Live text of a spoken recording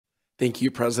Thank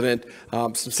you, President.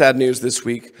 Some sad news this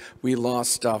week. We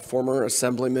lost former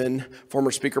Assemblyman, former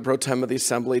Speaker Pro Tem of the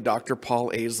Assembly, Dr. Paul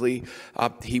Aizley.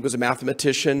 He was a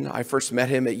mathematician. I first met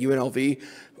him at UNLV.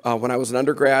 When I was an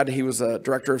undergrad, he was a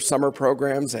director of summer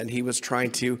programs, and he was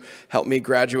trying to help me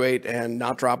graduate and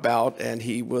not drop out. And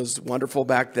he was wonderful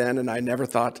back then, and I never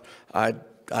thought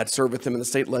I'd serve with him in the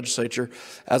state legislature.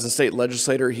 As a state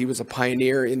legislator, he was a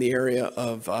pioneer in the area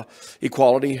of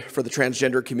equality for the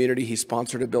transgender community. He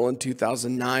sponsored a bill in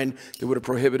 2009 that would have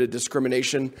prohibited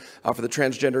discrimination for the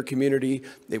transgender community.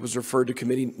 It was referred to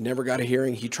committee, never got a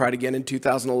hearing. He tried again in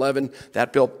 2011.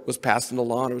 That bill was passed into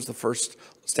law, and it was the first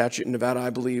statute in Nevada,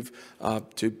 I believe,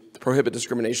 to prohibit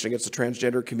discrimination against the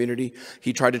transgender community.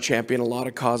 He tried to champion a lot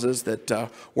of causes that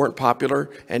weren't popular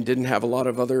and didn't have a lot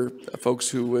of other folks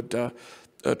who would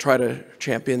try to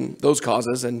champion those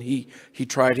causes, and he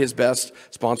tried his best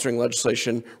sponsoring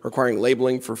legislation requiring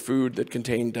labeling for food that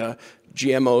contained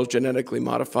GMOs, genetically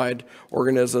modified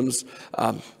organisms.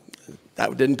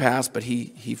 That didn't pass, but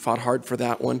he fought hard for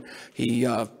that one. He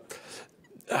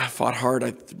fought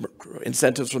hard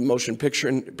incentives for the motion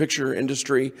picture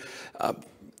industry.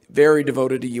 Very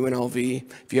devoted to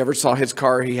UNLV. If you ever saw his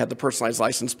car, he had the personalized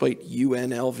license plate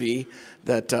UNLV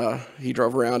that he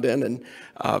drove around in, and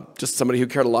just somebody who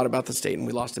cared a lot about the state, and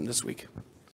we lost him this week.